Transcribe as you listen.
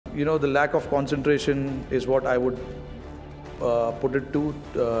the lack of concentration is what I would put it to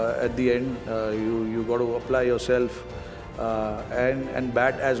at the end. You got to apply yourself and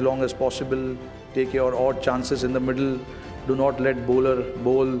bat as long as possible. Take your odd chances in the middle. Do not let bowler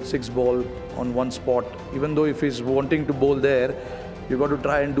bowl 6 ball on one spot. Even though if he's wanting to bowl there, you got to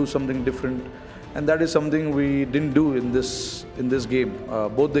try and do something different. And that is something we didn't do in this game,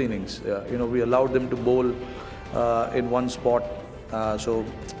 both the innings. We allowed them to bowl in one spot. So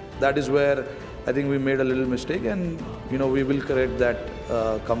that is where I think we made a little mistake, and we will correct that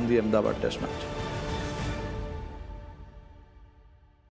come the Ahmedabad Test match.